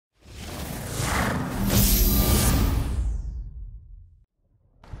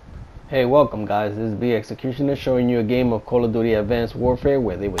Hey, welcome guys, this is B Executioner showing you a game of Call of Duty Advanced Warfare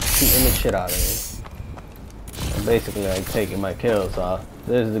where they were cheating the shit out of me. I'm basically like taking my kills.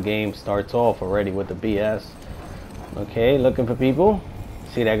 This is the game starts off already with the BS. Okay, looking for people.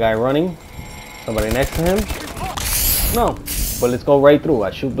 See that guy running? Somebody next to him? No, bullets go right through.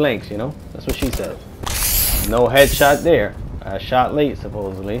 I shoot blanks, you know? That's what she said. No headshot there. I shot late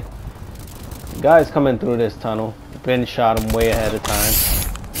supposedly. The guy's coming through this tunnel. Ben shot him way ahead of time.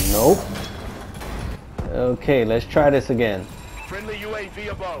 Nope. Okay, let's try this again. Friendly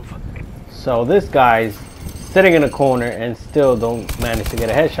UAV above. So this guy's sitting in a corner and still don't manage to get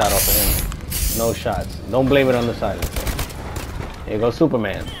a headshot off of him. No shots. Don't blame it on the silencer. Here goes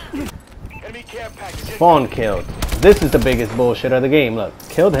Superman. Enemy care package. Spawn killed. This is the biggest bullshit of the game. Look,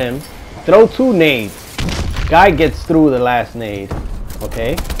 killed him. Throw 2 nades. Guy gets through the last nade.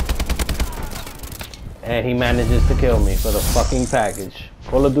 Okay? And he manages to kill me for the fucking package.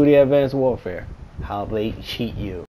 Call of Duty Advanced Warfare. How they cheat you.